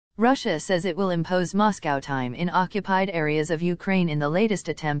Russia says it will impose Moscow time in occupied areas of Ukraine in the latest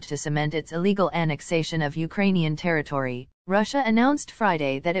attempt to cement its illegal annexation of Ukrainian territory. Russia announced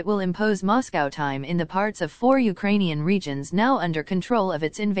Friday that it will impose Moscow time in the parts of 4 Ukrainian regions now under control of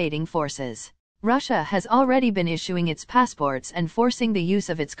its invading forces. Russia has already been issuing its passports and forcing the use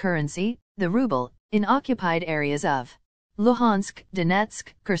of its currency, the ruble, in occupied areas of Luhansk,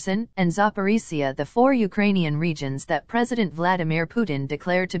 Donetsk, Kherson, and Zaporizhzhia, the 4 Ukrainian regions that President Vladimir Putin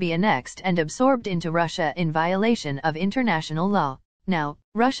declared to be annexed and absorbed into Russia in violation of international law. Now,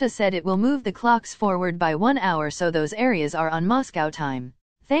 Russia said it will move the clocks forward by 1 hour so those areas are on Moscow time.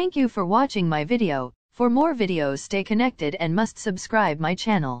 Thank you for watching my video. For more videos, stay connected and must subscribe my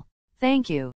channel. Thank you.